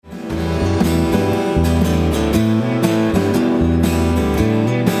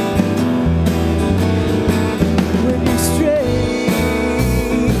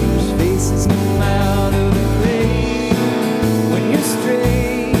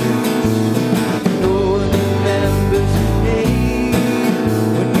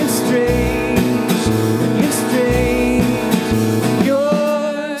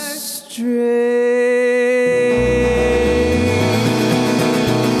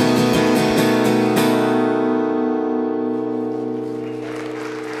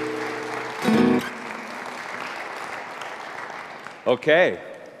Okay,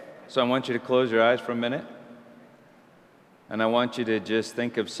 so I want you to close your eyes for a minute. And I want you to just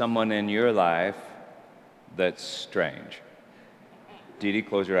think of someone in your life that's strange. Dee Dee,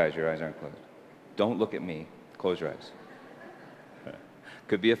 close your eyes. Your eyes aren't closed. Don't look at me. Close your eyes.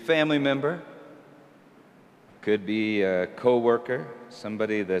 Could be a family member. Could be a coworker.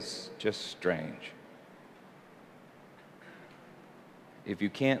 Somebody that's just strange. If you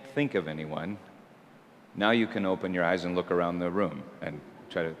can't think of anyone, now you can open your eyes and look around the room and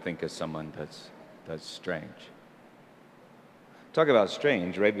try to think of someone that's strange. Talk about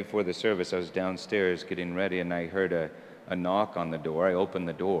strange. Right before the service, I was downstairs getting ready, and I heard a knock on the door. I opened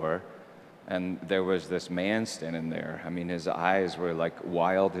the door, and there was this man standing there. I mean, his eyes were like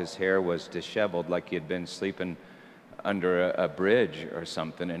wild. His hair was disheveled, like he had been sleeping under a bridge or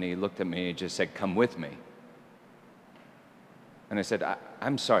something. And he looked at me and he just said, "Come with me." And I said,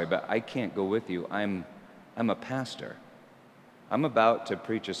 I'm sorry, but I can't go with you. I'm a pastor. I'm about to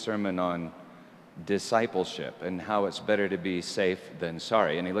preach a sermon on discipleship and how it's better to be safe than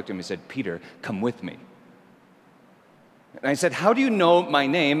sorry. And he looked at me and said, "Peter, come with me." And I said, "How do you know my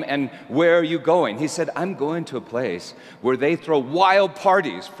name and where are you going?" He said, "I'm going to a place where they throw wild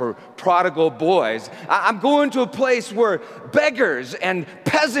parties for prodigal boys. I'm going to a place where beggars and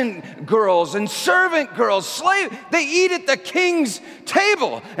peasant girls and servant girls, they eat at the king's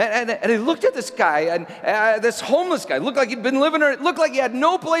table." And he looked at this guy, and this homeless guy, looked like he'd been living there, looked like he had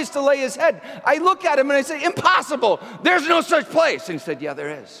no place to lay his head. I look at him and I said, "Impossible, there's no such place." And he said, "Yeah, there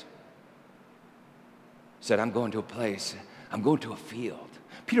is." He said, "I'm going to a place, I'm going to a field.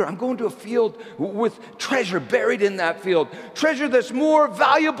 Peter, I'm going to a field with treasure buried in that field, treasure that's more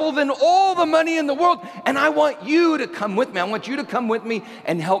valuable than all the money in the world, and I want you to come with me. I want you to come with me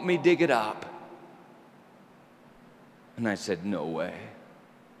and help me dig it up." And I said, "No way."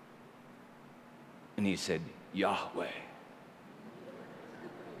 And he said, "Yahweh."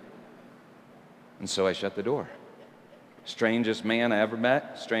 And so I shut the door. Strangest man I ever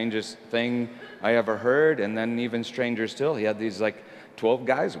met, strangest thing I ever heard, and then even stranger still, he had these like 12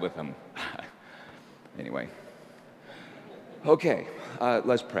 guys with him. Anyway. Okay,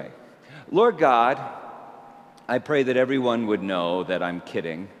 let's pray. Lord God, I pray that everyone would know that I'm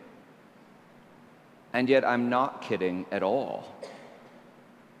kidding, and yet I'm not kidding at all.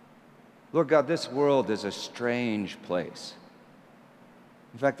 Lord God, this world is a strange place.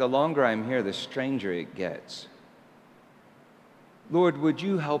 In fact, the longer I'm here, the stranger it gets. Lord, would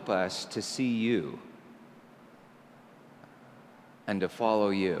you help us to see you and to follow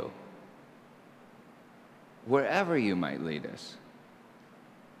you wherever you might lead us.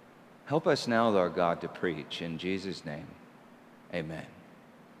 Help us now, Lord God, to preach in Jesus' name. Amen.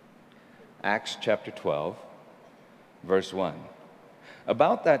 Acts chapter 12, verse 1.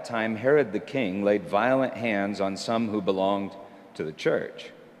 About that time, Herod the king laid violent hands on some who belonged to the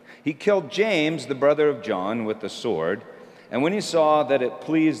church. He killed James, the brother of John, with the sword. And when he saw that it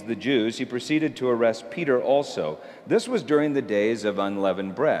pleased the Jews, he proceeded to arrest Peter also. This was during the days of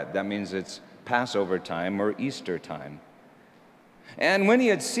unleavened bread. That means it's Passover time or Easter time. And when he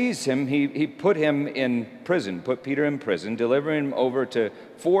had seized him, he put him in prison, put Peter in prison, delivering him over to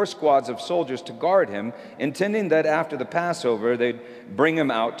 4 squads of soldiers to guard him, intending that after the Passover they'd bring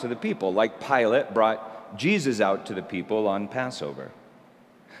him out to the people, like Pilate brought Jesus out to the people on Passover.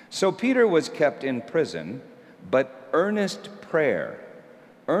 So Peter was kept in prison, but earnest prayer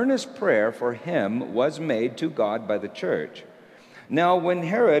for him was made to God by the church. Now, when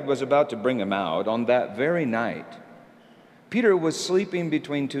Herod was about to bring him out, on that very night, Peter was sleeping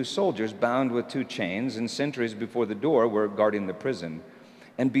between 2 soldiers, bound with 2 chains, and sentries before the door were guarding the prison.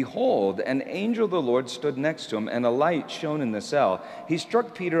 And behold, an angel of the Lord stood next to him, and a light shone in the cell. He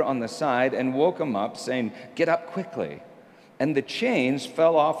struck Peter on the side and woke him up, saying, "Get up quickly." And the chains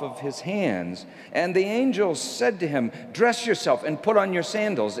fell off of his hands. And the angel said to him, "Dress yourself and put on your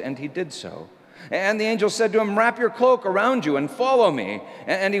sandals." And he did so. And the angel said to him, "Wrap your cloak around you and follow me."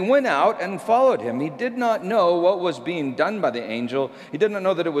 And he went out and followed him. He did not know what was being done by the angel. He did not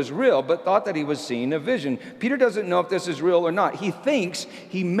know that it was real, but thought that he was seeing a vision. Peter doesn't know if this is real or not. He thinks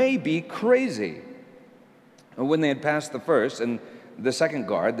he may be crazy. When they had passed the first and the second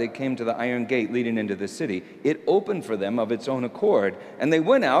guard, they came to the iron gate leading into the city. It opened for them of its own accord, and they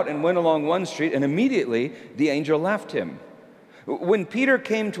went out and went along one street, and immediately the angel left him. When Peter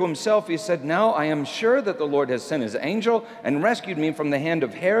came to himself, he said, "Now I am sure that the Lord has sent his angel and rescued me from the hand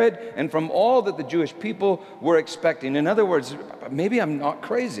of Herod and from all that the Jewish people were expecting." In other words, maybe I'm not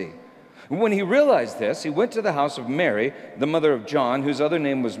crazy. When he realized this, he went to the house of Mary, the mother of John, whose other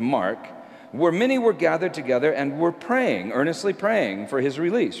name was Mark, where many were gathered together and were praying, earnestly praying for his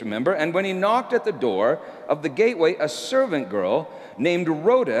release, remember? And when he knocked at the door of the gateway, a servant girl named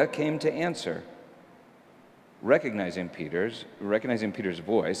Rhoda came to answer. Recognizing Peter's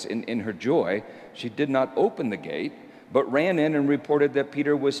voice, in her joy, she did not open the gate, but ran in and reported that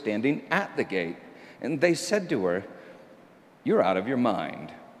Peter was standing at the gate. And they said to her, "You're out of your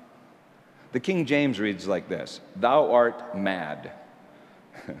mind." The King James reads like this: "Thou art mad."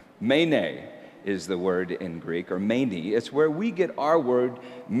 Mene is the word in Greek, or mani. It's where we get our word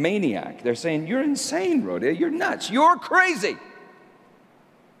maniac. They're saying, "You're insane, Rhoda. You're nuts. You're crazy."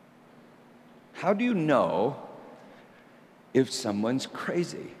 How do you know if someone's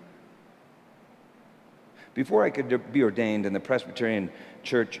crazy? Before I could be ordained in the Presbyterian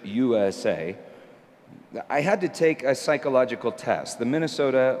Church USA, I had to take a psychological test, the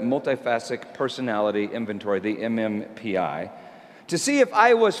Minnesota Multifaceted Personality Inventory, the MMPI, to see if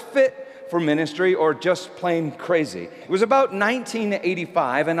I was fit for ministry or just plain crazy. It was about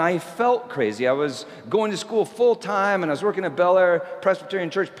 1985, and I felt crazy. I was going to school full-time, and I was working at Bel Air Presbyterian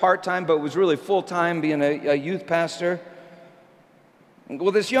Church part-time, but was really full-time being a youth pastor.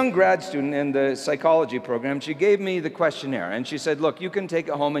 Well, this young grad student in the psychology program, she gave me the questionnaire, and she said, "Look, you can take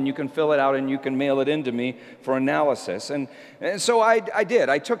it home and you can fill it out and you can mail it in to me for analysis." And so I did.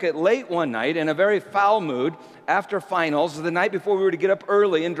 I took it late one night in a very foul mood after finals, the night before we were to get up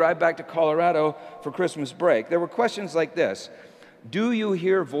early and drive back to Colorado for Christmas break. There were questions like this: "Do you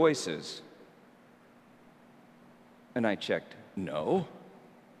hear voices?" And I checked, no.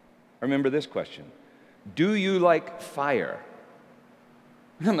 I remember this question: "Do you like fire?"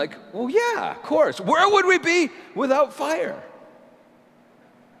 And I'm like, well, yeah, of course. Where would we be without fire?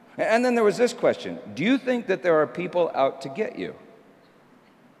 And then there was this question: "Do you think that there are people out to get you?"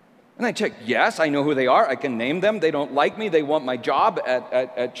 And I checked, yes, I know who they are. I can name them. They don't like me. They want my job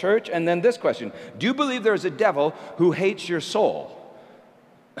at church. And then this question: "Do you believe there's a devil who hates your soul?"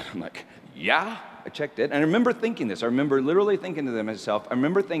 And I'm like, yeah, I checked it. And I remember thinking this. I remember literally thinking to myself, I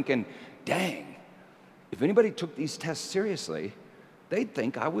remember thinking, dang, if anybody took these tests seriously, they'd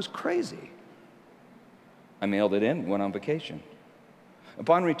think I was crazy. I mailed it in, went on vacation.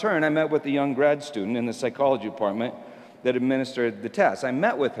 Upon return, I met with the young grad student in the psychology department that administered the test. I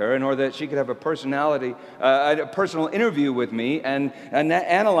met with her in order that she could have a personal interview with me and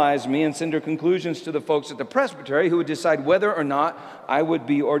analyze me and send her conclusions to the folks at the presbytery who would decide whether or not I would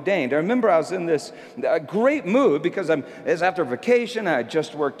be ordained. I remember I was in this great mood because it's after vacation. I had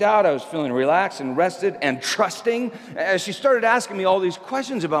just worked out. I was feeling relaxed and rested and trusting. As she started asking me all these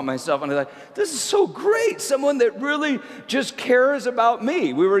questions about myself, and I thought, this is so great. Someone that really just cares about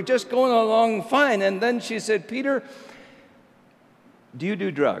me. We were just going along fine. And then she said, "Peter, do you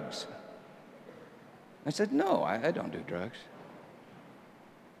do drugs?" I said, "No, I don't do drugs."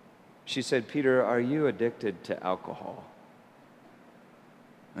 She said, "Peter, are you addicted to alcohol?"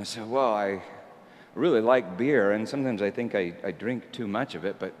 I said, "Well, I really like beer, and sometimes I think I drink too much of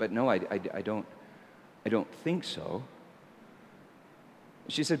it, but no, I don't think so."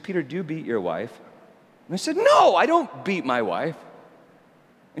 She said, "Peter, do you beat your wife?" And I said, "No, I don't beat my wife."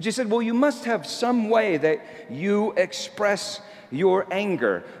 And she said, "Well, you must have some way that you express your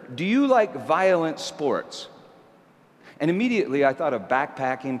anger. Do you like violent sports?" And immediately I thought of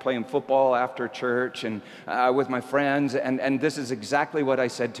backpacking, playing football after church and with my friends, and this is exactly what I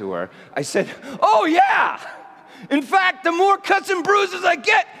said to her. I said, "Oh yeah! In fact, the more cuts and bruises I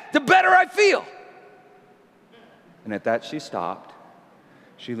get, the better I feel." And at that she stopped.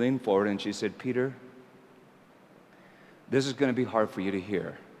 She leaned forward and she said, "Peter, this is going to be hard for you to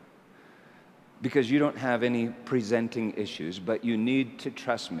hear, because you don't have any presenting issues, but you need to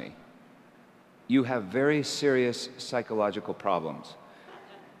trust me. You have very serious psychological problems."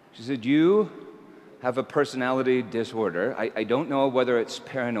 She said, "You have a personality disorder. I don't know whether it's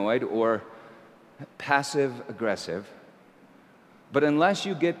paranoid or passive aggressive, but unless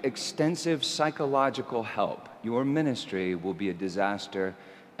you get extensive psychological help, your ministry will be a disaster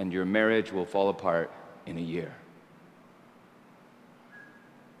and your marriage will fall apart in a year."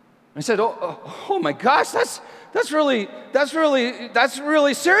 I said, oh my gosh, that's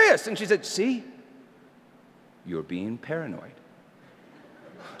really serious. And she said, "See, you're being paranoid."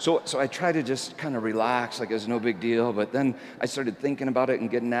 So I tried to just kind of relax, like it was no big deal. But then I started thinking about it and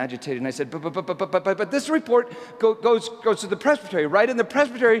getting agitated. And I said, but this report goes to the presbytery, right? And the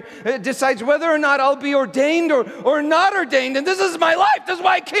presbytery decides whether or not I'll be ordained or not ordained. And this is my life. This is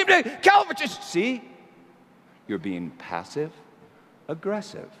why I came to Calvary. See, you're being passive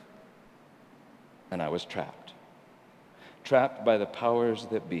aggressive. And I was trapped by the powers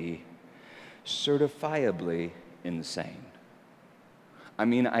that be, certifiably insane. I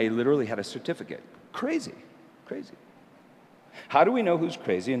mean, I literally had a certificate. Crazy, crazy. How do we know who's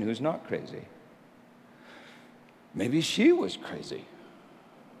crazy and who's not crazy? Maybe she was crazy.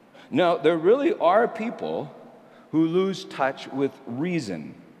 No, there really are people who lose touch with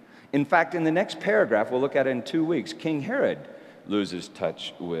reason. In fact, in the next paragraph, we'll look at it in 2 weeks, King Herod loses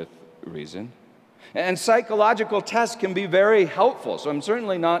touch with reason. And psychological tests can be very helpful, so I'm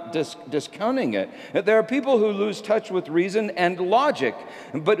certainly not discounting it. There are people who lose touch with reason and logic,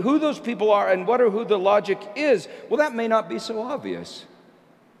 but who those people are and who the logic is, well, that may not be so obvious.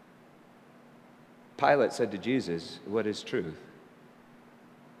 Pilate said to Jesus, "What is truth?"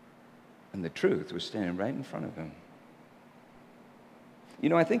 And the truth was standing right in front of him. You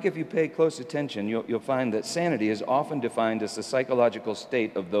know, I think if you pay close attention, you'll find that sanity is often defined as the psychological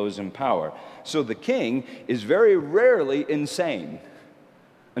state of those in power. So the king is very rarely insane,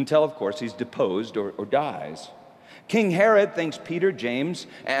 until, of course, he's deposed or dies. King Herod thinks Peter, James,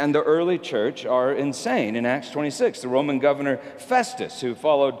 and the early church are insane. In Acts 26, the Roman governor Festus, who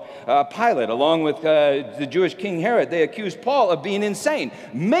followed Pilate, along with the Jewish King Herod, they accused Paul of being insane.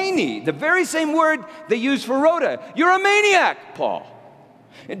 Mani, the very same word they use for Rhoda. "You're a maniac, Paul."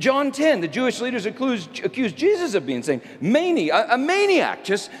 In John 10, the Jewish leaders accused Jesus of being insane. Mani, a maniac.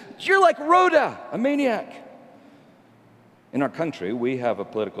 You're like Rhoda, a maniac. In our country, we have a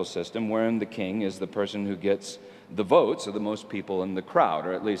political system wherein the king is the person who gets the votes of the most people in the crowd,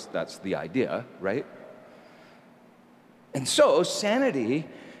 or at least that's the idea, right? And so sanity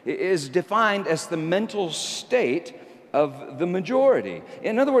is defined as the mental state of the majority.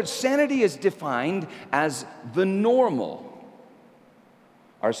 In other words, sanity is defined as the normal.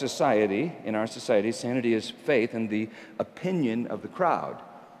 In our society, sanity is faith in the opinion of the crowd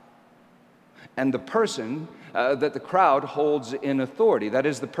and the person that the crowd holds in authority. That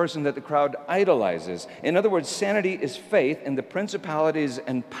is, the person that the crowd idolizes. In other words, sanity is faith in the principalities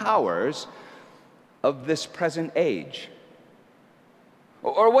and powers of this present age.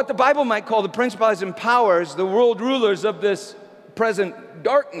 Or what the Bible might call the principalities and powers, the world rulers of this present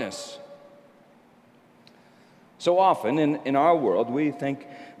darkness. So often in our world, we think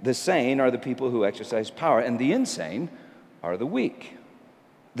the sane are the people who exercise power, and the insane are the weak.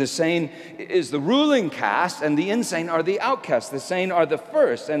 The sane is the ruling caste, and the insane are the outcasts. The sane are the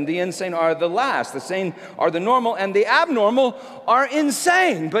first, and the insane are the last. The sane are the normal, and the abnormal are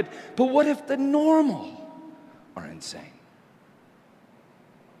insane. But what if the normal are insane?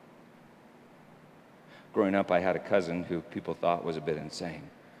 Growing up, I had a cousin who people thought was a bit insane.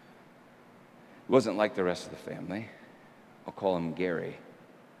 He wasn't like the rest of the family. I'll call him Gary.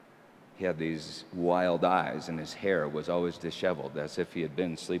 He had these wild eyes, and his hair was always disheveled, as if he had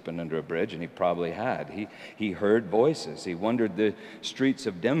been sleeping under a bridge, and he probably had. He heard voices. He wandered the streets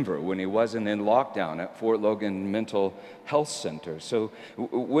of Denver when he wasn't in lockdown at Fort Logan Mental Health Center. So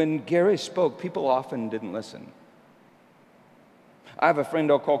when Gary spoke, people often didn't listen. I have a friend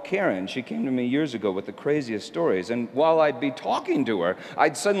I'll call Karen. She came to me years ago with the craziest stories. And while I'd be talking to her,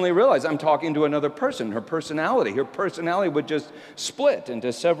 I'd suddenly realize I'm talking to another person. Her personality would just split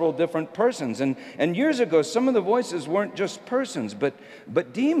into several different persons. And years ago, some of the voices weren't just persons,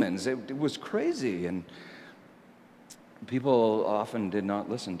 but demons. It was crazy. And people often did not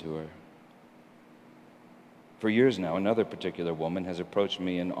listen to her. For years now, another particular woman has approached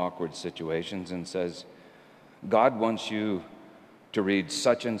me in awkward situations and says, "God wants you to read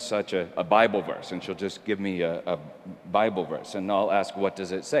such and such a Bible verse," and she'll just give me a Bible verse, and I'll ask, "What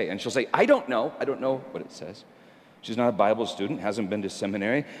does it say?" And she'll say, I don't know what it says." She's not a Bible student, hasn't been to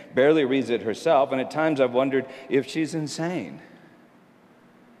seminary, barely reads it herself, and at times I've wondered if she's insane.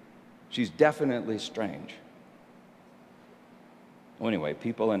 She's definitely strange. Well, anyway,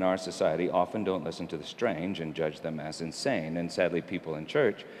 people in our society often don't listen to the strange and judge them as insane, and sadly, people in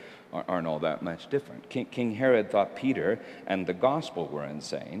church aren't all that much different. King Herod thought Peter and the gospel were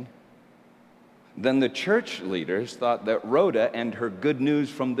insane. Then the church leaders thought that Rhoda and her good news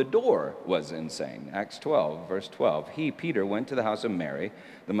from the door was insane. Acts 12, verse 12. He, Peter, went to the house of Mary,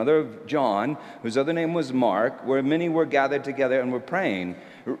 the mother of John, whose other name was Mark, where many were gathered together and were praying.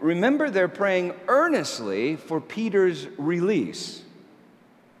 Remember, they're praying earnestly for Peter's release.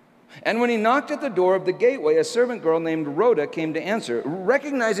 And when he knocked at the door of the gateway, a servant girl named Rhoda came to answer.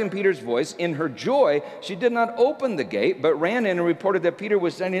 Recognizing Peter's voice, in her joy, she did not open the gate, but ran in and reported that Peter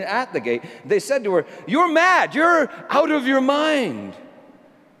was standing at the gate. They said to her, "You're mad, you're out of your mind."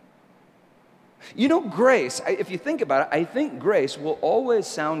 You know, grace, if you think about it, I think grace will always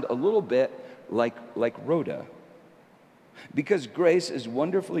sound a little bit like Rhoda. Because grace is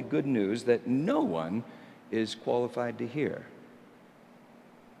wonderfully good news that no one is qualified to hear.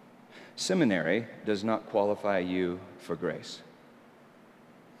 Seminary does not qualify you for grace.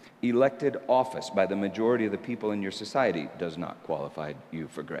 elected office by the majority of the people in your society does not qualify you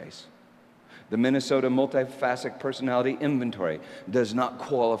for grace. The Minnesota multifaceted personality inventory does not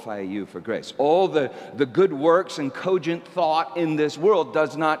qualify you for grace. All the good works and cogent thought in this world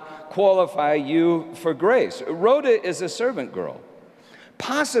does not qualify you for grace. Rhoda is a servant girl,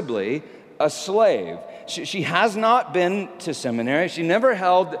 possibly a slave. She has not been to seminary. She never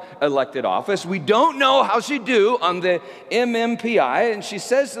held elected office. We don't know how she do on the MMPI. And she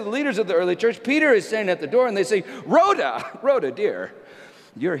says to the leaders of the early church, Peter is standing at the door, and they say, Rhoda, dear,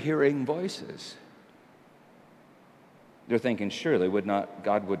 you're hearing voices. They're thinking, surely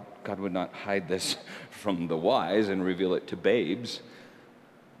God would not hide this from the wise and reveal it to babes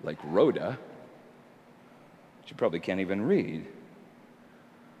like Rhoda. She probably can't even read.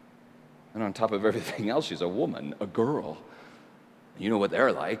 And on top of everything else, she's a woman, a girl. You know what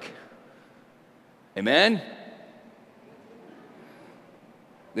they're like. Amen?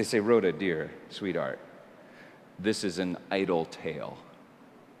 They say, Rhoda, dear, sweetheart, this is an idle tale.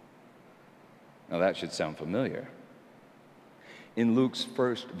 Now that should sound familiar. In Luke's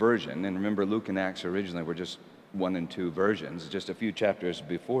first version, and remember Luke and Acts originally were just 1 and 2 versions, just a few chapters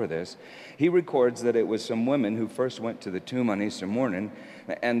before this, he records that it was some women who first went to the tomb on Easter morning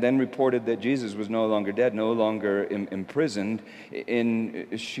and then reported that Jesus was no longer dead, no longer imprisoned in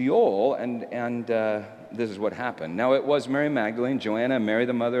Sheol, and this is what happened. Now it was Mary Magdalene, Joanna, Mary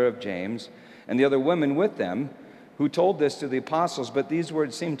the mother of James, and the other women with them who told this to the apostles, but these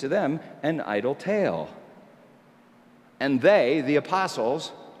words seemed to them an idle tale. And they, the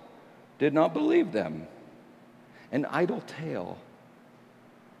apostles, did not believe them. An idle tale.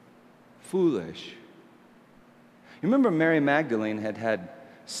 Foolish. You remember Mary Magdalene had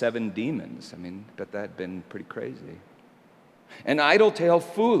 7 demons. I mean, but that had been pretty crazy. An idle tale,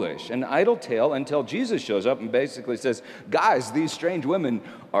 foolish. An idle tale until Jesus shows up and basically says, guys, these strange women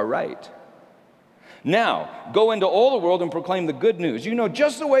are right. Now, go into all the world and proclaim the good news. You know,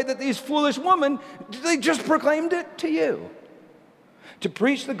 just the way that these foolish women, they just proclaimed it to you. To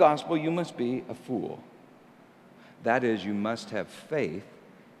preach the gospel, you must be a fool. That is, you must have faith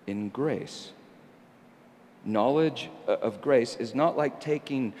in grace. Knowledge of grace is not like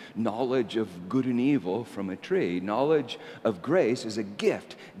taking knowledge of good and evil from a tree. Knowledge of grace is a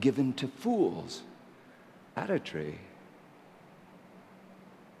gift given to fools at a tree.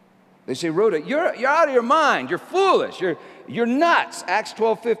 They say, Rhoda, you're out of your mind. You're foolish. You're nuts. Acts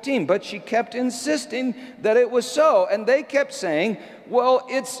 12:15. But she kept insisting that it was so. And they kept saying, well,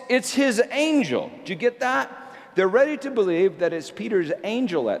 it's his angel. Did you get that? They're ready to believe that it's Peter's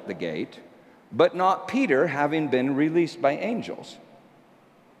angel at the gate, but not Peter having been released by angels.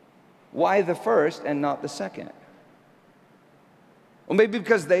 Why the first and not the second? Well, maybe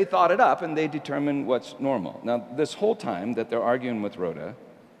because they thought it up and they determined what's normal. Now, this whole time that they're arguing with Rhoda,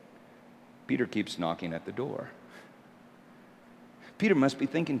 Peter keeps knocking at the door. Peter must be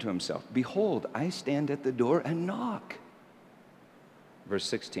thinking to himself, behold, I stand at the door and knock. Verse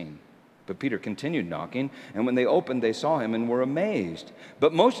 16. But Peter continued knocking, and when they opened, they saw him and were amazed.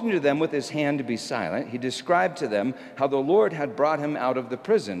 But motioning to them with his hand to be silent, he described to them how the Lord had brought him out of the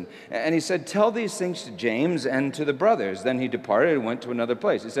prison. And he said, tell these things to James and to the brothers. Then he departed and went to another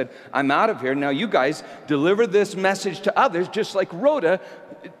place. He said, I'm out of here. Now you guys deliver this message to others, just like Rhoda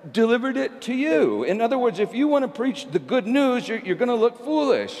delivered it to you. In other words, if you want to preach the good news, you're going to look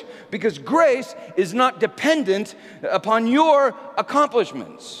foolish, because grace is not dependent upon your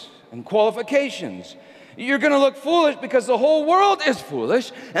accomplishments and qualifications. You're going to look foolish because the whole world is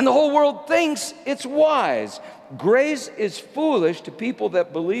foolish and the whole world thinks it's wise. Grace is foolish to people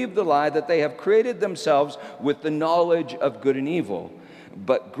that believe the lie that they have created themselves with the knowledge of good and evil.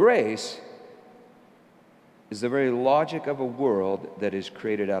 But grace is the very logic of a world that is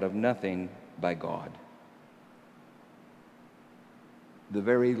created out of nothing by God. The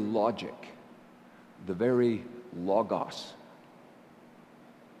very logic, the very logos.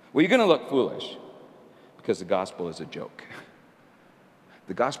 Well, you're going to look foolish because the gospel is a joke.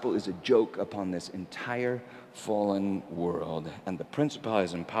 The gospel is a joke upon this entire fallen world and the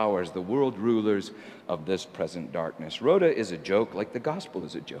principalities and powers, the world rulers of this present darkness. Rhoda is a joke like the gospel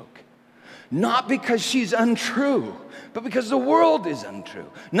is a joke. Not because she's untrue, but because the world is untrue.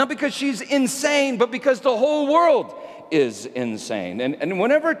 Not because she's insane, but because the whole world is insane. And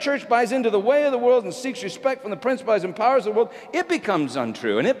whenever a church buys into the way of the world and seeks respect from the principalities and powers of the world, it becomes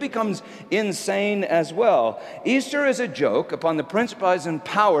untrue and it becomes insane as well. Easter is a joke upon the principalities and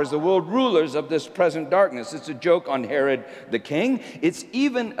powers, the world rulers of this present darkness. It's a joke on Herod the king. It's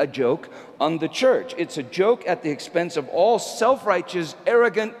even a joke on the church. It's a joke at the expense of all self-righteous,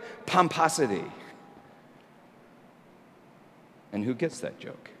 arrogant pomposity. And who gets that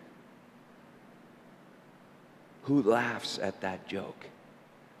joke? Who laughs at that joke?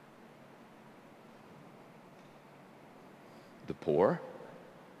 The poor,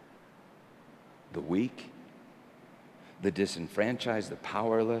 the weak, the disenfranchised, the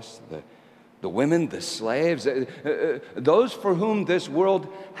powerless, the women, the slaves, those for whom this world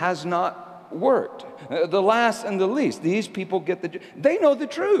has not worked, the last and the least. These people they know the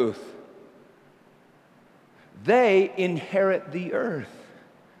truth. They inherit the earth,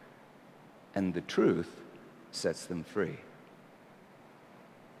 and the truth sets them free.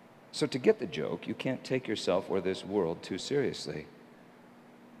 So to get the joke, you can't take yourself or this world too seriously.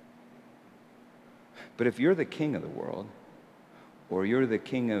 But if you're the king of the world, or you're the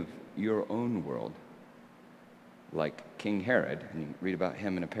king of your own world, like King Herod, and you read about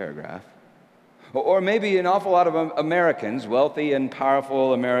him in a paragraph, or maybe an awful lot of Americans, wealthy and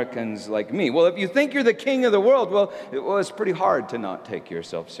powerful Americans like me. Well, if you think you're the king of the world, well, it's pretty hard to not take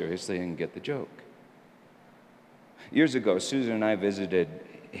yourself seriously and get the joke. Years ago, Susan and I visited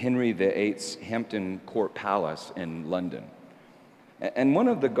Henry VIII's Hampton Court Palace in London. And one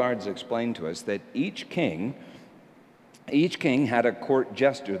of the guards explained to us that each king had a court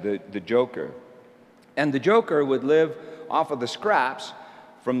jester, the joker. And the joker would live off of the scraps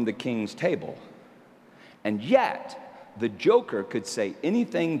from the king's table. And yet, the joker could say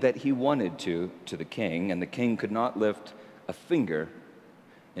anything that he wanted to the king, and the king could not lift a finger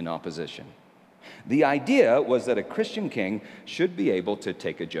in opposition. The idea was that a Christian king should be able to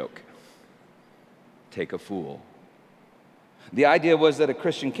take a joke, take a fool. The idea was that a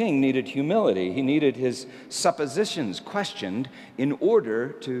Christian king needed humility. He needed his suppositions questioned in order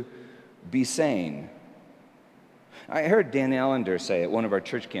to be sane. I heard Dan Allender say at one of our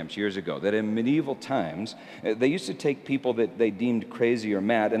church camps years ago that in medieval times, they used to take people that they deemed crazy or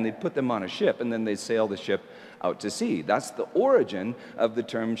mad, and they'd put them on a ship, and then they'd sail the ship out to sea. That's the origin of the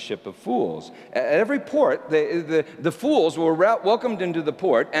term ship of fools. At every port, the fools were welcomed into the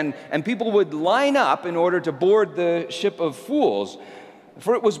port, and people would line up in order to board the ship of fools.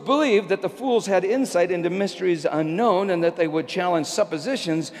 For it was believed that the fools had insight into mysteries unknown, and that they would challenge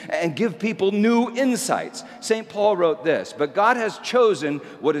suppositions and give people new insights. St. Paul wrote this, "But God has chosen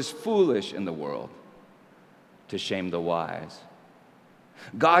what is foolish in the world to shame the wise.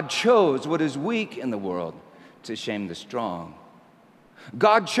 God chose what is weak in the world to shame the strong.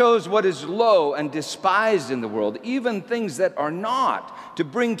 God chose what is low and despised in the world, even things that are not, to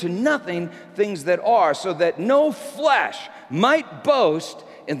bring to nothing things that are, so that no flesh might boast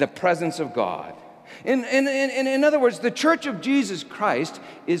in the presence of God." In other words, the church of Jesus Christ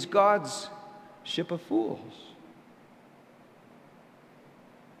is God's ship of fools.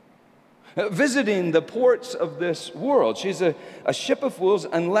 Visiting the ports of this world, she's a ship of fools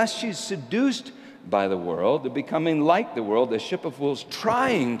unless she's seduced by the world, becoming like the world, a ship of fools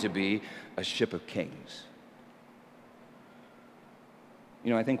trying to be a ship of kings.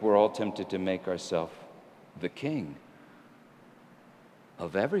 You know, I think we're all tempted to make ourselves the king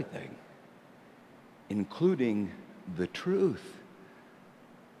of everything, including the truth.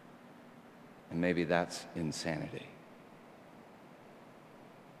 And maybe that's insanity.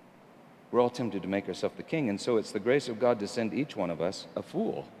 We're all tempted to make ourselves the king, and so it's the grace of God to send each one of us a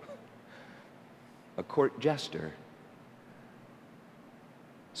fool, a court jester.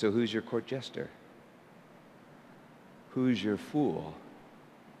 So who's your court jester? Who's your fool?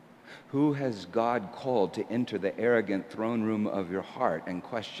 Who has God called to enter the arrogant throne room of your heart and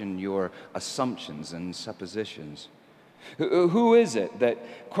question your assumptions and suppositions? Who is it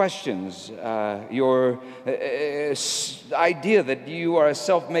that questions your idea that you are a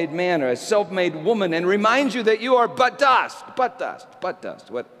self-made man or a self-made woman and reminds you that you are but dust, but dust, but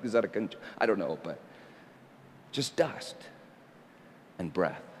dust? What is that? I don't know, but just dust and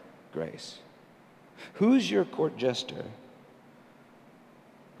breath, grace. Who's your court jester?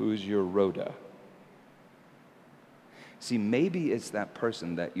 Who's your Rhoda? See, maybe it's that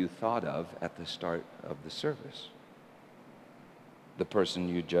person that you thought of at the start of the service. The person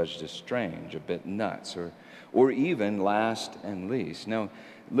you judged as strange, a bit nuts, or even last and least. Now,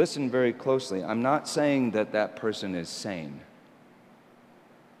 listen very closely. I'm not saying that that person is sane.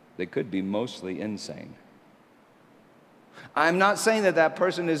 They could be mostly insane. I'm not saying that that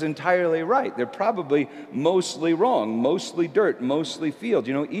person is entirely right. They're probably mostly wrong, mostly dirt, mostly field.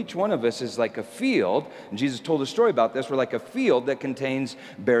 You know, each one of us is like a field, and Jesus told a story about this. We're like a field that contains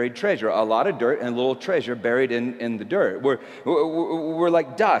buried treasure, a lot of dirt and a little treasure buried in the dirt. We're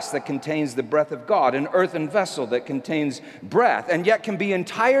like dust that contains the breath of God, an earthen vessel that contains breath, and yet can be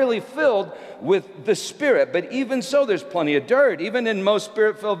entirely filled with the Spirit. But even so, there's plenty of dirt, even in most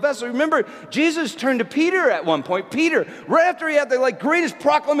Spirit-filled vessels. Remember, Jesus turned to Peter at one point. Peter, right after he had the greatest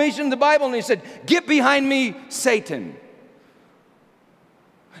proclamation in the Bible, and he said, "Get behind me, Satan."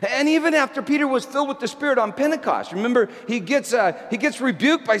 And even after Peter was filled with the Spirit on Pentecost, remember, he gets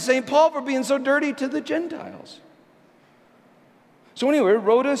rebuked by St. Paul for being so dirty to the Gentiles. So anyway,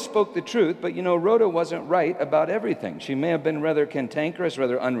 Rhoda spoke the truth, but Rhoda wasn't right about everything. She may have been rather cantankerous,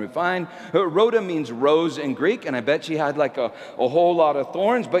 rather unrefined. Rhoda means rose in Greek, and I bet she had a whole lot of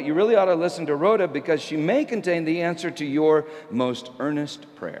thorns, but you really ought to listen to Rhoda because she may contain the answer to your most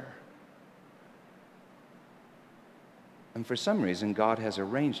earnest prayer. And for some reason, God has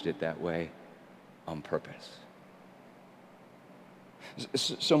arranged it that way on purpose.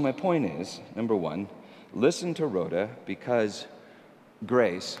 So my point is, number one, listen to Rhoda because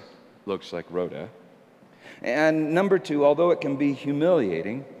grace looks like Rhoda. And number two, although it can be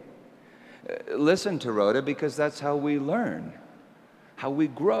humiliating, listen to Rhoda because that's how we learn, how we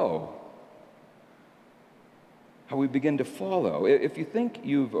grow, how we begin to follow. If you think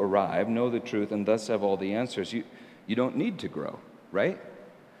you've arrived, know the truth, and thus have all the answers, you don't need to grow, right?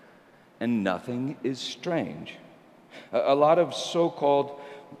 And nothing is strange. A lot of so-called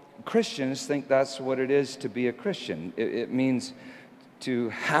Christians think that's what it is to be a Christian. It means to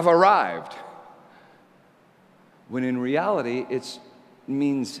have arrived, when in reality it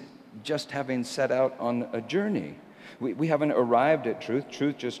means just having set out on a journey. We haven't arrived at truth.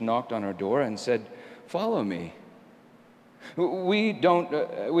 Truth just knocked on our door and said, "Follow me." We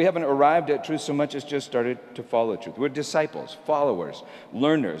haven't arrived at truth so much as just started to follow truth. We're disciples, followers,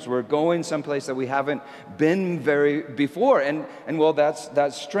 learners. We're going someplace that we haven't been before, and well,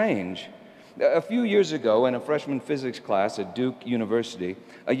 that's strange. A few years ago, in a freshman physics class at Duke University,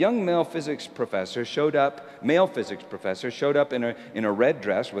 a young male physics professor showed up in a red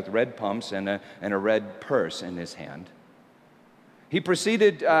dress with red pumps and a red purse in his hand. He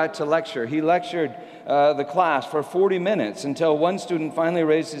proceeded to lecture. He lectured the class for 40 minutes until one student finally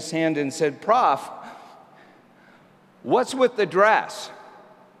raised his hand and said, "Prof, what's with the dress?"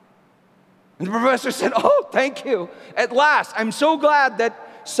 And the professor said, "Oh, thank you. At last, I'm so glad that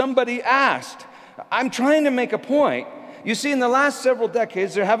somebody asked. I'm trying to make a point. You see, in the last several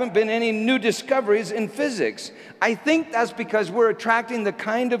decades, there haven't been any new discoveries in physics. I think that's because we're attracting the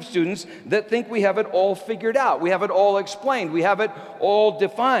kind of students that think we have it all figured out. We have it all explained. We have it all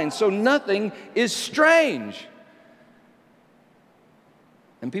defined. So nothing is strange."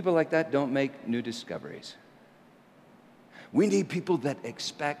 And people like that don't make new discoveries. We need people that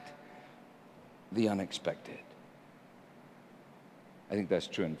expect the unexpected. I think that's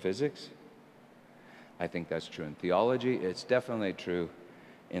true in physics. I think that's true in theology. It's definitely true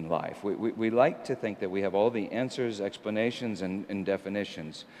in life. We like to think that we have all the answers, explanations, and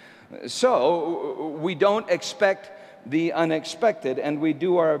definitions. So we don't expect the unexpected, and we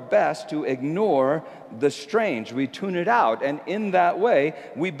do our best to ignore the strange. We tune it out, and in that way,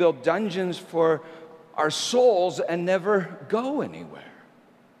 we build dungeons for our souls and never go anywhere.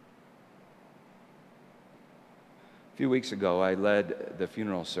 A few weeks ago, I led the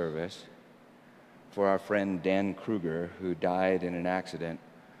funeral service for our friend Dan Kruger, who died in an accident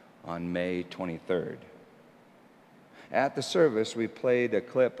on May 23rd. At the service, we played a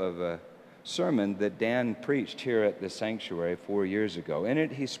clip of a sermon that Dan preached here at the sanctuary 4 years ago. In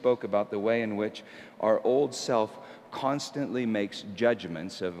it, he spoke about the way in which our old self constantly makes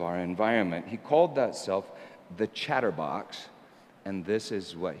judgments of our environment. He called that self the chatterbox, and this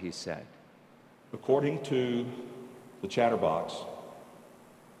is what he said. According to the chatterbox,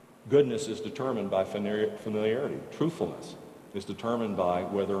 goodness is determined by familiarity. Truthfulness is determined by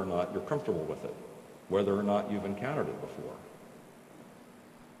whether or not you're comfortable with it, whether or not you've encountered it before.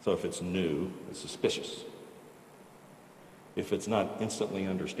 So if it's new, it's suspicious. If it's not instantly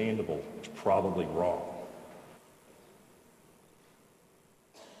understandable, it's probably wrong.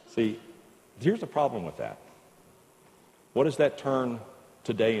 See, here's the problem with that. What does that turn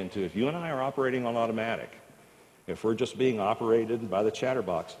today into? If you and I are operating on automatic, if we're just being operated by the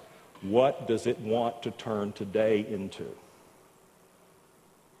chatterbox, what does it want to turn today into?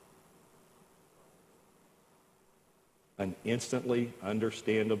 An instantly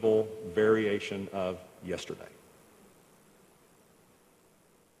understandable variation of yesterday.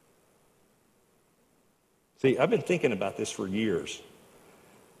 See, I've been thinking about this for years.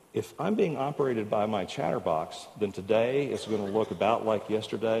 If I'm being operated by my chatterbox, then today is going to look about like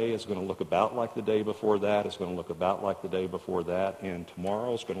yesterday, it's going to look about like the day before that, it's going to look about like the day before that, and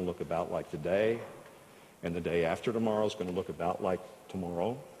tomorrow is going to look about like today, and the day after tomorrow is going to look about like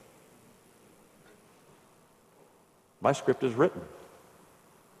tomorrow. My script is written.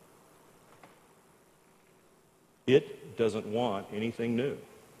 It doesn't want anything new.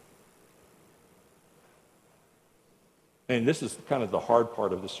 And this is kind of the hard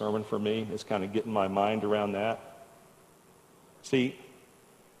part of the sermon for me, is kind of getting my mind around that. See,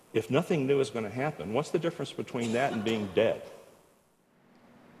 if nothing new is going to happen, what's the difference between that and being dead?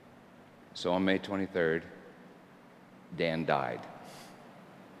 So on May 23rd, Dan died.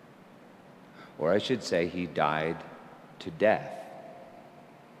 Or I should say, he died to death.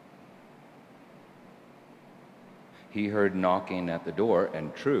 He heard knocking at the door,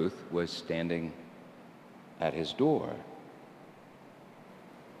 and truth was standing at his door.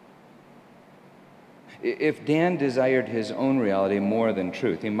 If Dan desired his own reality more than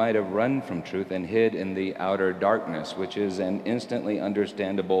truth, he might have run from truth and hid in the outer darkness, which is an instantly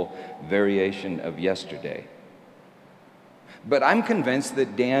understandable variation of yesterday. But I'm convinced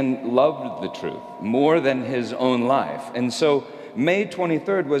that Dan loved the truth more than his own life. And so May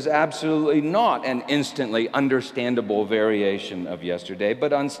 23rd was absolutely not an instantly understandable variation of yesterday,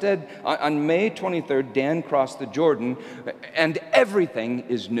 but instead, on May 23rd, Dan crossed the Jordan, and everything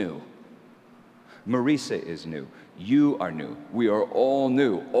is new. Marisa is new. You are new. We are all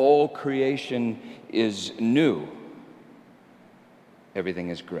new. All creation is new. Everything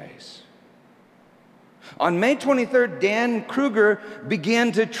is grace. On May 23rd, Dan Kruger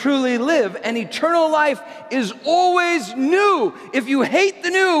began to truly live, and eternal life is always new. If you hate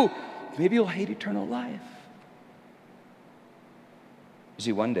the new, maybe you'll hate eternal life. You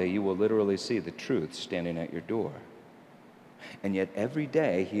see, one day you will literally see the truth standing at your door. And yet every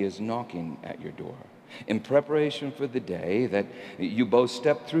day he is knocking at your door in preparation for the day that you both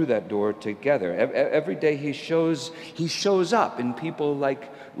step through that door together. Every day he shows up in people like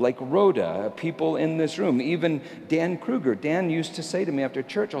Rhoda, people in this room, even Dan Kruger. Dan used to say to me after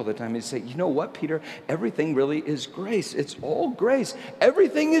church all the time, he'd say, you know what, Peter, everything really is grace. It's all grace.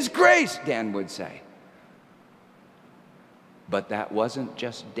 Everything is grace, Dan would say. But that wasn't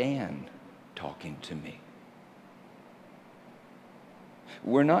just Dan talking to me.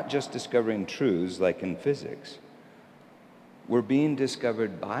 We're not just discovering truths like in physics. We're being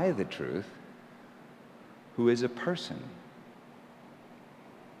discovered by the truth, who is a person.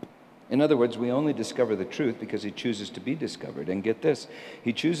 In other words, we only discover the truth because he chooses to be discovered. And get this,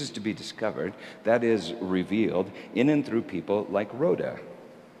 he chooses to be discovered, that is revealed, in and through people like Rhoda.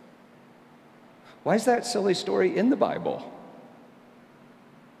 Why is that silly story in the Bible?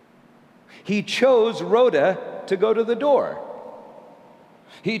 He chose Rhoda to go to the door.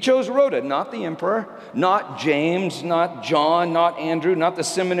 He chose Rhoda, not the emperor, not James, not John, not Andrew, not the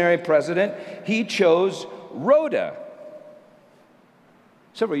seminary president. He chose Rhoda.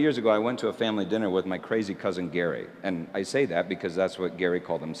 Several years ago, I went to a family dinner with my crazy cousin Gary. And I say that because that's what Gary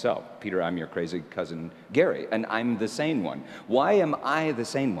called himself. Peter, I'm your crazy cousin Gary, and I'm the sane one. Why am I the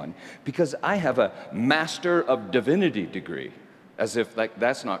sane one? Because I have a Master of Divinity degree. As if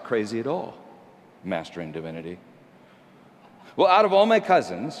that's not crazy at all, mastering divinity. Well, out of all my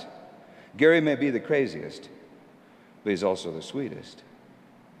cousins, Gary may be the craziest, but he's also the sweetest.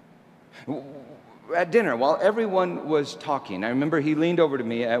 At dinner, while everyone was talking, I remember he leaned over to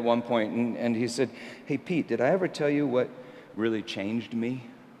me at one point and he said, hey, Pete, did I ever tell you what really changed me?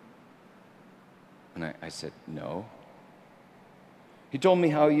 And I said, no. He told me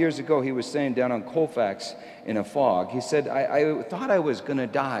how years ago he was staying down on Colfax in a fog. He said, I thought I was going to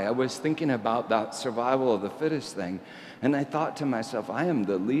die. I was thinking about that survival of the fittest thing. And I thought to myself, I am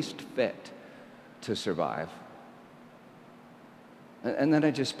the least fit to survive. And then I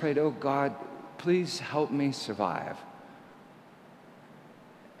just prayed, oh God, please help me survive.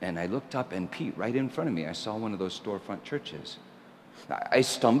 And I looked up, and Pete, right in front of me, I saw one of those storefront churches. I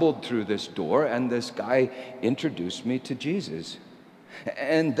stumbled through this door, and this guy introduced me to Jesus.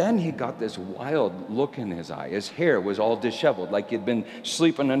 And then he got this wild look in his eye. His hair was all disheveled, like he'd been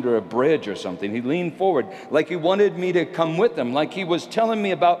sleeping under a bridge or something. He leaned forward like he wanted me to come with him, like he was telling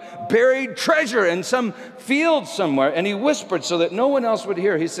me about buried treasure in some field somewhere. And he whispered so that no one else would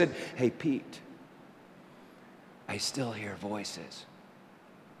hear. He said, hey, Pete, I still hear voices.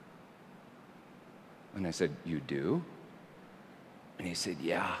 And I said, you do? And he said,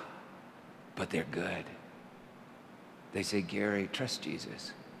 yeah, but they're good. They say, Gary, trust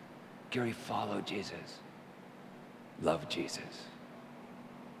Jesus. Gary, follow Jesus. Love Jesus.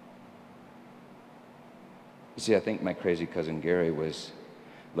 You see, I think my crazy cousin Gary was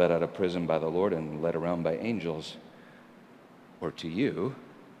led out of prison by the Lord and led around by angels. Or to you,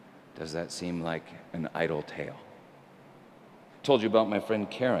 does that seem like an idle tale? Told you about my friend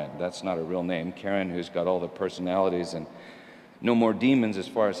Karen. That's not a real name. Karen, who's got all the personalities and no more demons as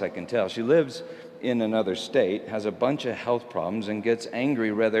far as I can tell. She lives in another state, has a bunch of health problems, and gets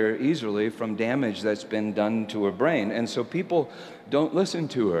angry rather easily from damage that's been done to her brain. And so people don't listen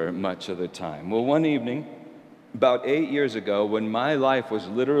to her much of the time. Well, one evening, About 8 years ago, when my life was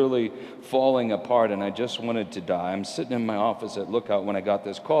literally falling apart and I just wanted to die, I'm sitting in my office at Lookout when I got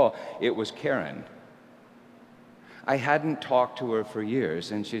this call. It was Karen. I hadn't talked to her for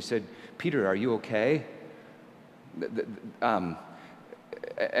years, and she said, "Peter, are you okay?"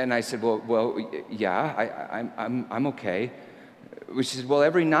 And I said, well, yeah, I'm okay. She said, well,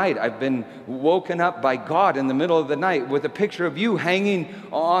 every night I've been woken up by God in the middle of the night with a picture of you hanging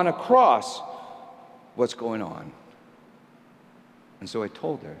on a cross. What's going on? And so I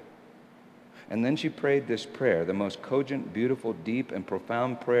told her. And then she prayed this prayer, the most cogent, beautiful, deep, and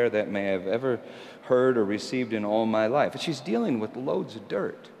profound prayer that may have ever heard or received in all my life. She's dealing with loads of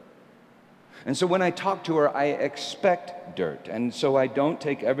dirt. And so when I talk to her, I expect dirt. And so I don't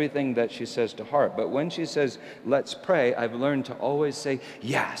take everything that she says to heart. But when she says, let's pray, I've learned to always say,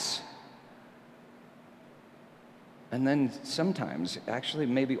 yes. And then sometimes, actually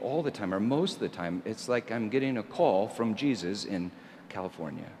maybe all the time, or most of the time, it's like I'm getting a call from Jesus in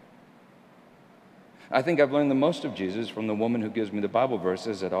California. I think I've learned the most of Jesus from the woman who gives me the Bible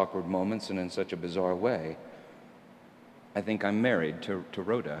verses at awkward moments and in such a bizarre way. I think I'm married to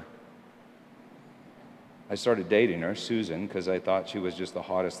Rhoda. I started dating her, Susan, because I thought she was just the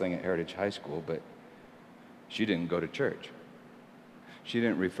hottest thing at Heritage High School, but she didn't go to church. She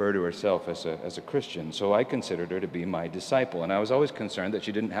didn't refer to herself as a Christian, so I considered her to be my disciple. And I was always concerned that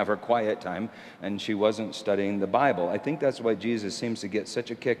she didn't have her quiet time and she wasn't studying the Bible. I think that's why Jesus seems to get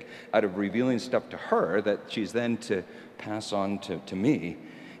such a kick out of revealing stuff to her that she's then to pass on to me.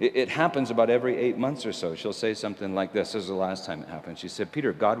 It happens about every 8 months or so. She'll say something like this. This is the last time it happened. She said,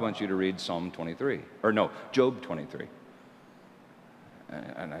 Peter, God wants you to read Psalm 23. Or no, Job 23.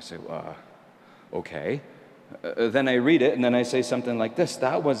 And I say, okay. Then I read it, and then I say something like this.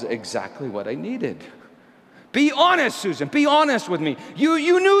 That was exactly what I needed. Be honest, Susan. Be honest with me.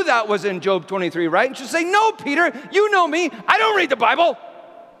 You knew that was in Job 23, right? And she'll say, no, Peter, you know me. I don't read the Bible.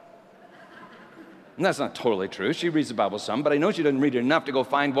 And that's not totally true. She reads the Bible some, but I know she doesn't read it enough to go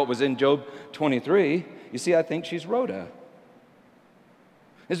find what was in Job 23. You see, I think she's Rhoda.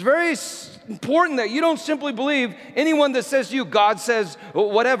 It's very important that you don't simply believe anyone that says to you, God says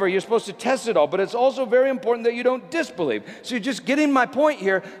whatever. You're supposed to test it all. But it's also very important that you don't disbelieve. So you're just getting my point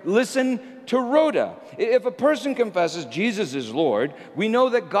here. Listen to Rhoda. If a person confesses Jesus is Lord, we know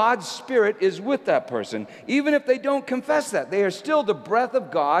that God's Spirit is with that person. Even if they don't confess that, they are still the breath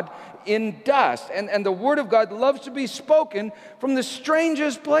of God in dust. And the Word of God loves to be spoken from the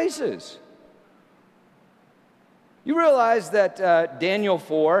strangest places. You realize that Daniel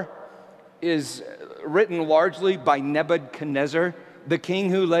 4 is written largely by Nebuchadnezzar, the king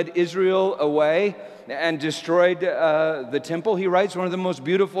who led Israel away and destroyed the temple. He writes one of the most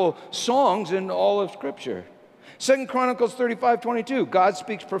beautiful songs in all of Scripture. 2 Chronicles 35:22, God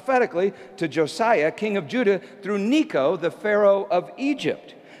speaks prophetically to Josiah, king of Judah, through Necho, the pharaoh of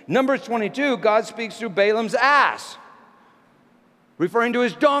Egypt. Numbers 22, God speaks through Balaam's ass, referring to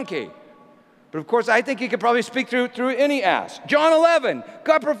his donkey. But of course, I think he could probably speak through any ass. John 11,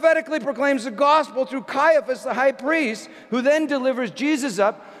 God prophetically proclaims the gospel through Caiaphas, the high priest, who then delivers Jesus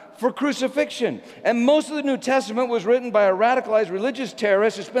up for crucifixion. And most of the New Testament was written by a radicalized religious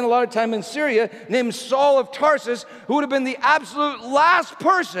terrorist who spent a lot of time in Syria named Saul of Tarsus, who would have been the absolute last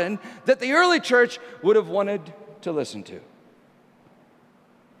person that the early church would have wanted to listen to.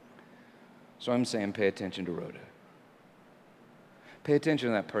 So I'm saying pay attention to Rhoda. Pay attention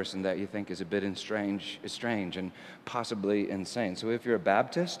to that person that you think is a bit strange and possibly insane. So if you're a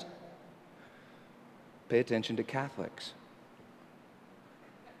Baptist, pay attention to Catholics.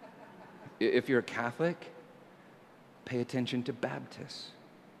 If you're a Catholic, pay attention to Baptists.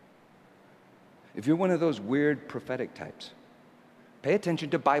 If you're one of those weird prophetic types, pay attention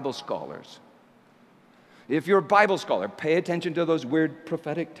to Bible scholars. If you're a Bible scholar, pay attention to those weird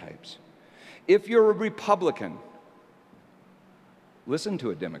prophetic types. If you're a Republican, listen to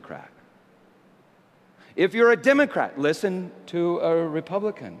a Democrat. If you're a Democrat, listen to a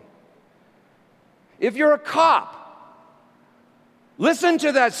Republican. If you're a cop, listen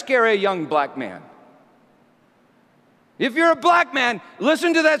to that scary young black man. If you're a black man,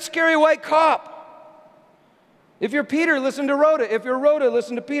 listen to that scary white cop. If you're Peter, listen to Rhoda. If you're Rhoda,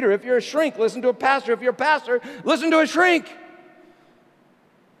 listen to Peter. If you're a shrink, listen to a pastor. If you're a pastor, listen to a shrink.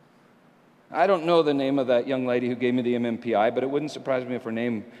 I don't know the name of that young lady who gave me the MMPI, but it wouldn't surprise me if her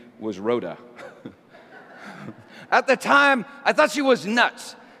name was Rhoda. At the time, I thought she was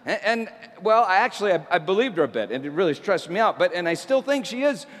nuts. And well, I believed her a bit, and it really stressed me out. And I still think she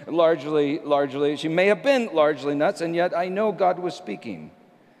is largely, she may have been largely nuts, and yet I know God was speaking.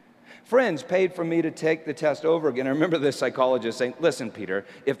 Friends paid for me to take the test over again. I remember the psychologist saying, listen, Peter,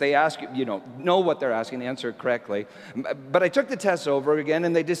 if they ask you, know what they're asking, answer it correctly. But I took the test over again,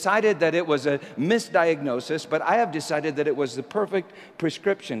 and they decided that it was a misdiagnosis, but I have decided that it was the perfect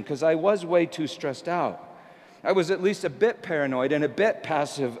prescription because I was way too stressed out. I was at least a bit paranoid and a bit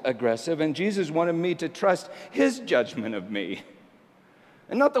passive-aggressive, and Jesus wanted me to trust his judgment of me.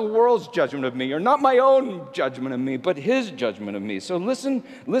 And not the world's judgment of me, or not my own judgment of me, but his judgment of me. So listen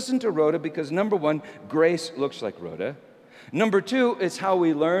to Rhoda, because number one, grace looks like Rhoda. Number two, it's how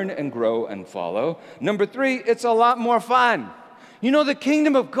we learn and grow and follow. Number three, it's a lot more fun. The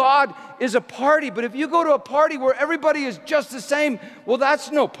kingdom of God is a party, but if you go to a party where everybody is just the same, well, that's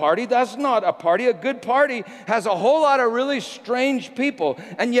no party. That's not a party. A good party has a whole lot of really strange people,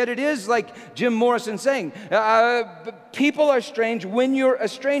 and yet it is like Jim Morrison saying, people are strange when you're a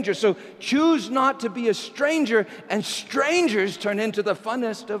stranger. So choose not to be a stranger, and strangers turn into the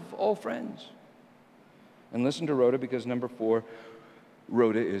funnest of all friends. And listen to Rhoda, because number four,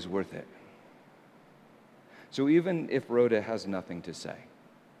 Rhoda is worth it. So even if Rhoda has nothing to say,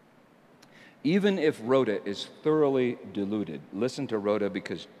 even if Rhoda is thoroughly deluded, listen to Rhoda,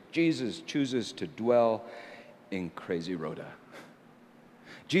 because Jesus chooses to dwell in crazy Rhoda.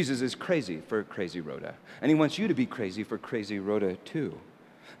 Jesus is crazy for crazy Rhoda, and he wants you to be crazy for crazy Rhoda too.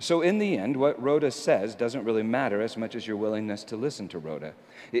 So in the end, what Rhoda says doesn't really matter as much as your willingness to listen to Rhoda.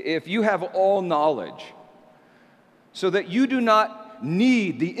 If you have all knowledge, so that you do not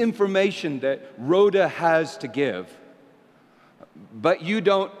need the information that Rhoda has to give, but you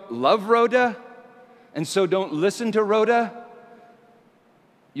don't love Rhoda, and so don't listen to Rhoda,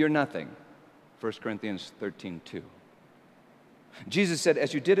 you're nothing. 1 Corinthians 13:2. Jesus said,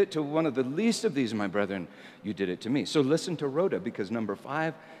 as you did it to one of the least of these, my brethren, you did it to me. So listen to Rhoda, because number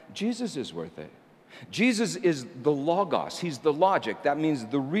five, Jesus is worth it. Jesus is the logos. He's the logic. That means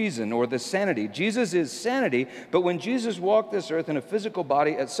the reason or the sanity. Jesus is sanity, but when Jesus walked this earth in a physical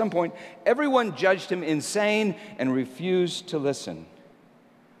body, at some point, everyone judged him insane and refused to listen.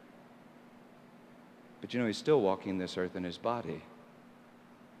 But he's still walking this earth in his body,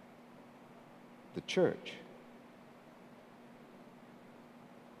 the church.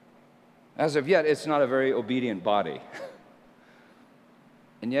 As of yet, it's not a very obedient body.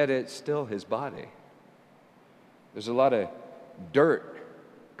 And yet it's still his body. There's a lot of dirt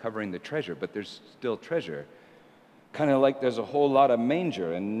covering the treasure, but there's still treasure. Kind of like there's a whole lot of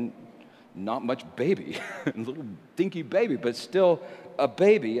manger and not much baby. A little dinky baby, but still a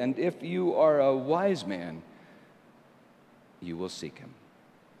baby. And if you are a wise man, you will seek him.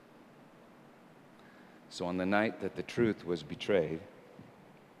 So on the night that the truth was betrayed,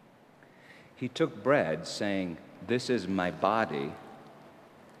 he took bread, saying, "This is my body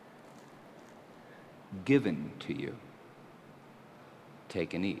given to you.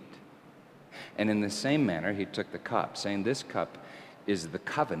 Take and eat." And in the same manner, he took the cup, saying, "This cup is the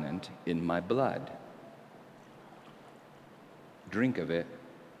covenant in my blood. Drink of it,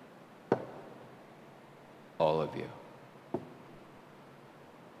 all of you."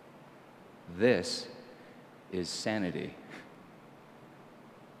 This is sanity.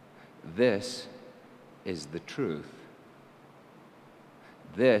 This is the truth.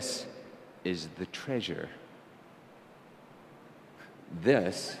 This is the treasure.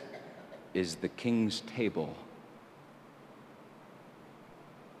 This is the king's table.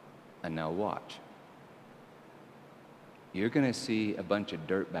 And now watch. You're going to see a bunch of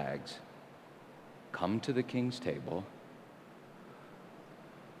dirtbags come to the king's table,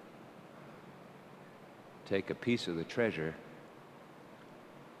 take a piece of the treasure,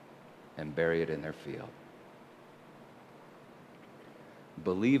 and bury it in their field.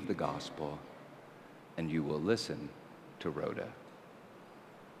 Believe the gospel, and you will listen to Rhoda.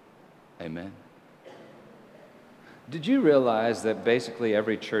 Amen. Did you realize that basically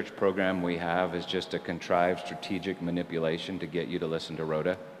every church program we have is just a contrived strategic manipulation to get you to listen to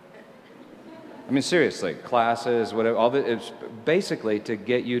Rhoda? I mean, seriously, classes, whatever, all that, it's basically to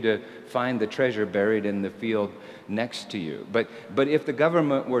get you to find the treasure buried in the field next to you. But if the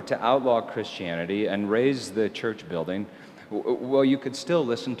government were to outlaw Christianity and raise the church building, well, you could still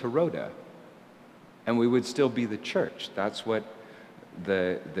listen to Rhoda, and we would still be the church. That's what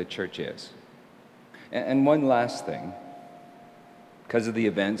the church is. And one last thing, because of the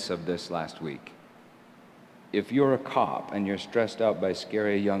events of this last week. If you're a cop and you're stressed out by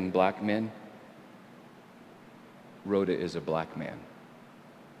scary young black men, Rhoda is a black man.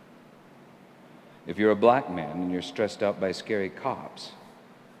 If you're a black man and you're stressed out by scary cops,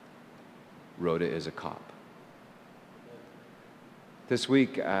 Rhoda is a cop. This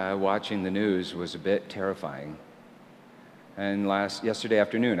week, watching the news was a bit terrifying. And yesterday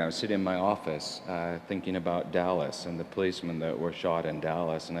afternoon, I was sitting in my office thinking about Dallas and the policemen that were shot in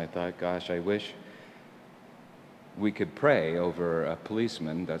Dallas, and I thought, gosh, I wish we could pray over a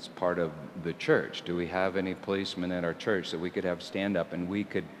policeman that's part of the church. Do we have any policemen at our church that we could have stand up and we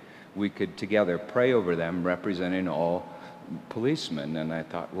could together pray over them, representing all policemen? And I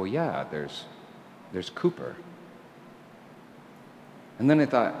thought, well, yeah, there's Cooper. And then I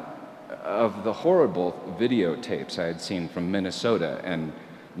thought of the horrible videotapes I had seen from Minnesota and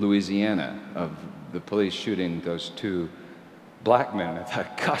Louisiana of the police shooting those two black men. I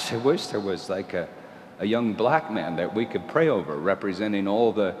thought, gosh, I wish there was like a young black man that we could pray over, representing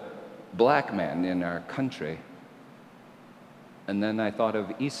all the black men in our country. And then I thought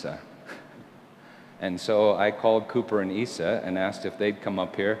of Isa. And so I called Cooper and Isa and asked if they'd come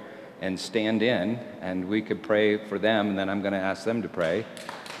up here and stand in, and we could pray for them, and then I'm going to ask them to pray.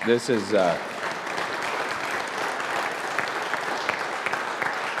 This is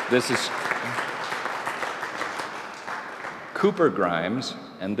Cooper Grimes,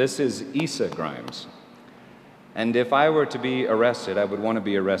 and this is Isa Grimes. And if I were to be arrested, I would want to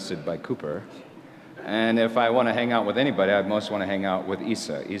be arrested by Cooper. And if I want to hang out with anybody, I'd most want to hang out with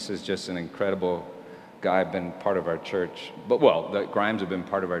Isa. Isa's just an incredible guy, been part of our church. The Grimes have been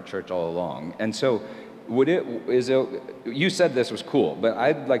part of our church all along. And so you said this was cool, but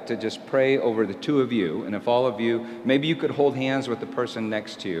I'd like to just pray over the two of you, and if all of you, maybe you could hold hands with the person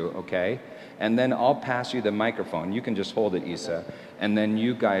next to you, okay? And then I'll pass you the microphone. You can just hold it, Isa, and then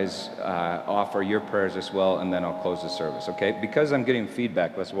you guys offer your prayers as well, and then I'll close the service, okay? Because I'm getting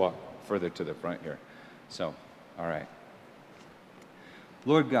feedback, let's walk further to the front here. So, all right.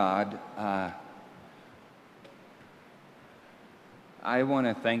 Lord God, I want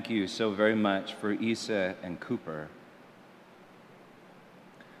to thank you so very much for Isa and Cooper.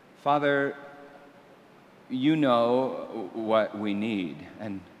 Father, you know what we need,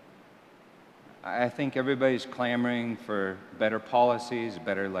 and I think everybody's clamoring for better policies,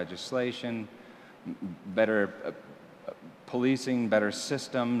 better legislation, better policing, better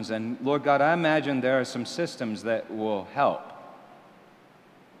systems, and Lord God, I imagine there are some systems that will help,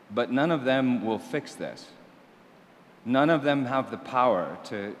 but none of them will fix this. None of them have the power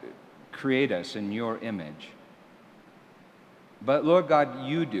to create us in your image. But Lord God,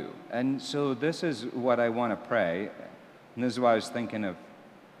 you do. And so this is what I want to pray. And this is why I was thinking of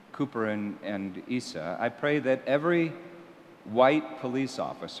Cooper and Isa. I pray that every white police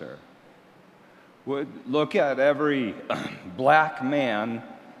officer would look at every black man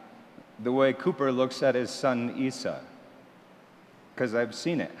the way Cooper looks at his son Isa. Because I've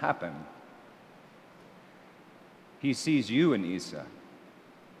seen it happen. He sees you in Isa.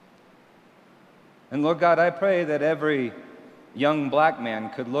 And Lord God, I pray that every young black man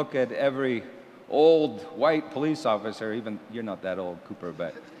could look at every old white police officer, even you're not that old, Cooper,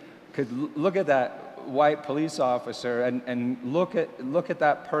 but could look at that white police officer and look at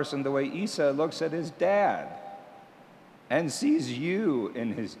that person the way Isa looks at his dad and sees you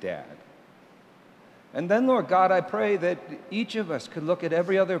in his dad. And then, Lord God, I pray that each of us could look at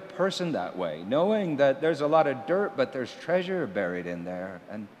every other person that way, knowing that there's a lot of dirt, but there's treasure buried in there.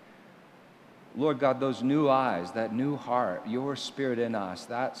 And Lord God, those new eyes, that new heart, your spirit in us,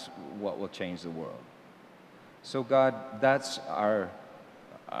 that's what will change the world. So God, that's our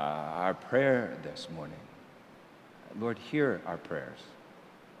prayer this morning. Lord, hear our prayers.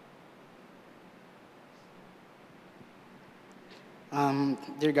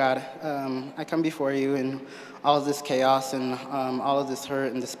 Dear God, I come before you in all of this chaos and all of this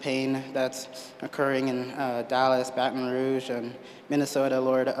hurt and this pain that's occurring in Dallas, Baton Rouge, and Minnesota,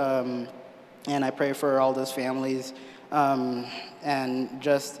 Lord. And I pray for all those families and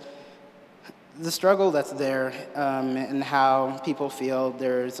just the struggle that's there and how people feel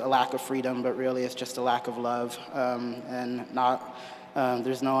there's a lack of freedom, but really it's just a lack of love and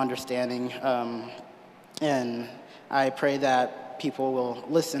there's no understanding. And I pray that people will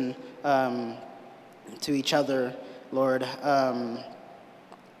listen to each other, Lord.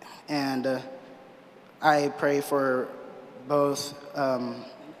 And I pray for both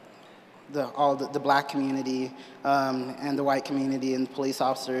the black community and the white community and police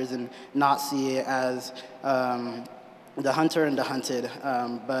officers, and not see it as the hunter and the hunted,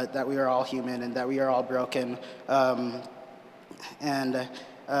 but that we are all human and that we are all broken.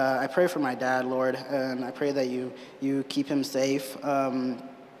 I pray for my dad, Lord, and I pray that you keep him safe, and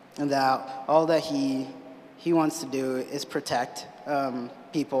that all that he wants to do is protect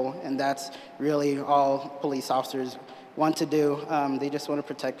people, and that's really all police officers want to do. They just want to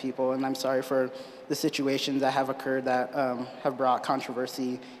protect people, and I'm sorry for the situations that have occurred that have brought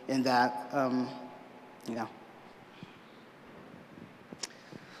controversy in that,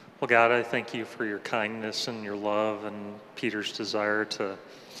 Well, God, I thank you for your kindness and your love and Peter's desire to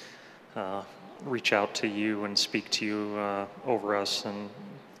reach out to you and speak to you over us and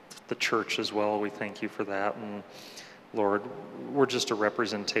the church as well. We thank you for that. And Lord, we're just a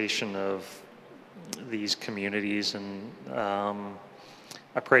representation of these communities, and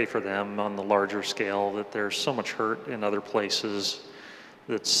I pray for them on the larger scale, that there's so much hurt in other places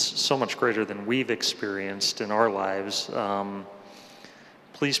that's so much greater than we've experienced in our lives.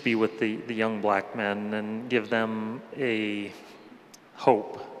 Please be with the young black men and give them a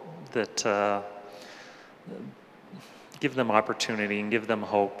hope that give them opportunity and give them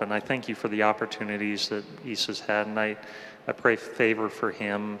hope. And I thank you for the opportunities that Isa's had, and I pray favor for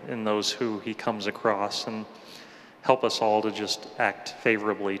him and those who he comes across, and help us all to just act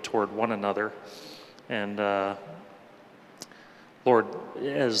favorably toward one another. And Lord,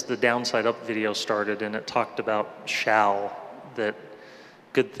 as the Downside Up video started and it talked about that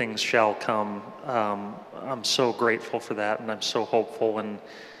good things shall come, I'm so grateful for that, and I'm so hopeful. And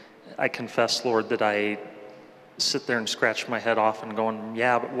I confess, Lord, that I sit there and scratch my head off and going,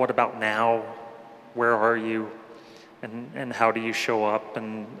 yeah, but what about now? Where are you? And how do you show up?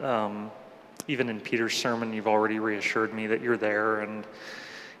 And even in Peter's sermon, you've already reassured me that you're there, and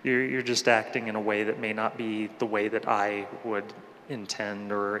you're just acting in a way that may not be the way that I would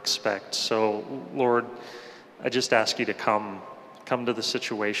intend or expect. So, Lord, I just ask you to come to the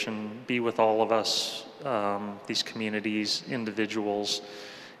situation, be with all of us, these communities, individuals,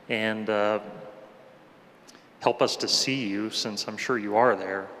 and help us to see you, since I'm sure you are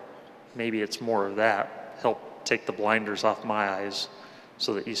there. Maybe it's more of that. Help take the blinders off my eyes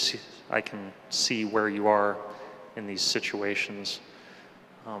so that I can see where you are in these situations.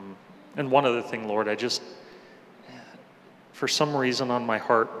 And one other thing, Lord, for some reason on my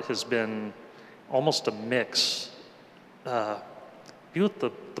heart has been almost a mix. Be with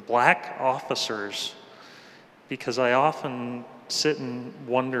the black officers, because I often sit and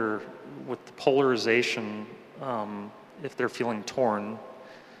wonder with the polarization, if they're feeling torn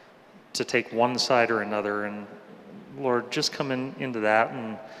to take one side or another. And Lord, just come into that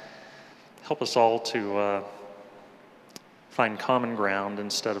and help us all to find common ground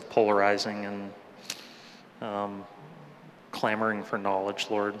instead of polarizing and clamoring for knowledge.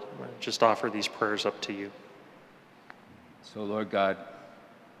 Lord, just offer these prayers up to you. So, Lord God,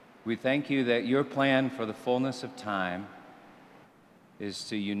 we thank you that your plan for the fullness of time is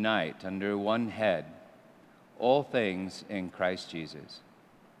to unite under one head all things in Christ Jesus.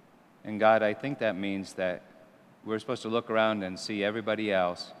 And God, I think that means that we're supposed to look around and see everybody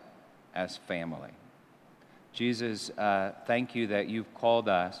else as family. Jesus, thank you that you've called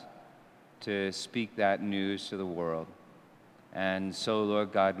us to speak that news to the world. And so,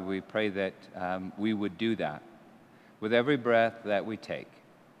 Lord God, we pray that we would do that with every breath that we take.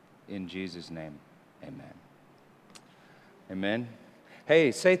 In Jesus' name, amen. Amen.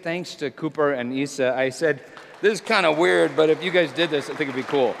 Hey, say thanks to Cooper and Isa. I said, this is kind of weird, but if you guys did this, I think it'd be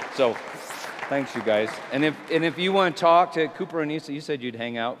cool. So thanks, you guys. And if you want to talk to Cooper and Isa, you said you'd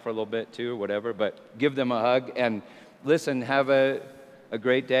hang out for a little bit too or whatever, but give them a hug and listen, have a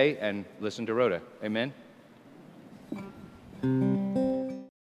great day, and listen to Rhoda. Amen.